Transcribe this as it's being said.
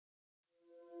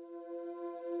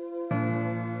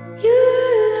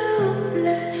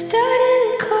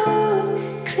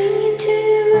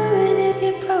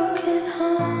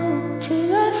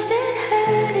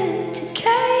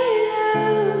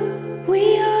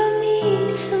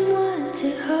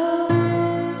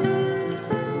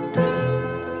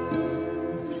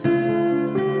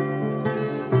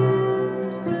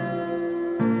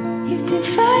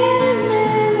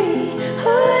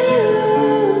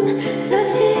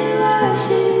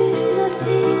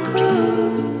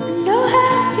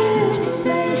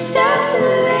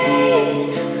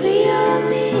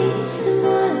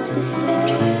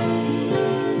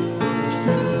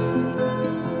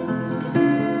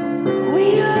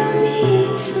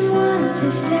need someone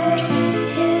to stay.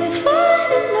 If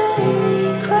I'm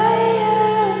lonely, cry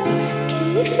out. Can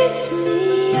you fix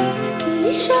me up? Can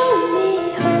you show me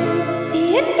hope? At the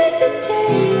end of the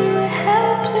day, we're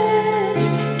helpless.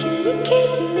 Can you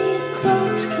keep me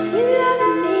close? Can you love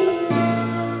me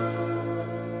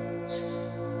most?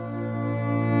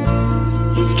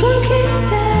 You've drunk it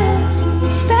down and you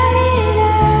spat it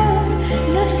out.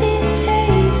 Nothing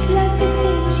tastes like the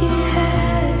things you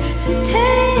had. So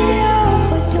turn it off,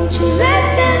 why don't you let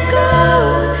them go?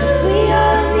 We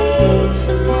all need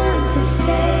someone to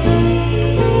stay.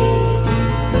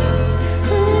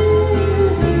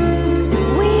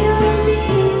 We all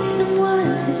need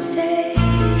someone to stay.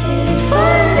 If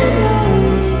I'm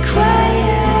lonely, cry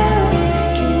out.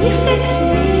 Can you fix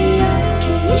me up?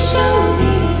 Can you show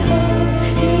me hope?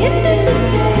 At the end of the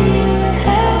day, we're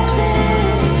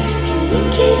helpless. Can you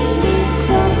keep me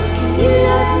close? Can you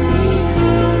love me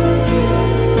most?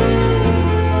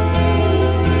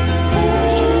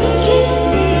 Can you keep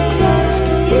me close?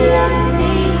 Can you love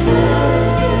me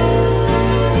most?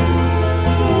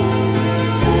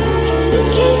 Can you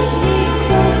keep me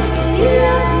close? Can you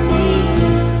love me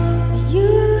most? You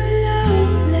were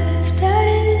alone, left out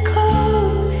in the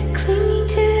cold, clinging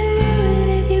to the ruin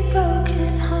of your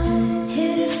broken heart.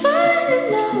 If I'm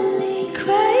lonely,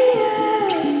 cry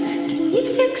out. Can you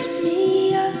fix me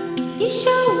up? Can you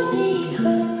show me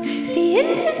hope? At the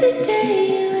end of the day,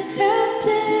 we're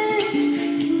helpless.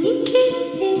 Can you keep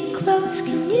me close?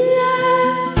 Can you love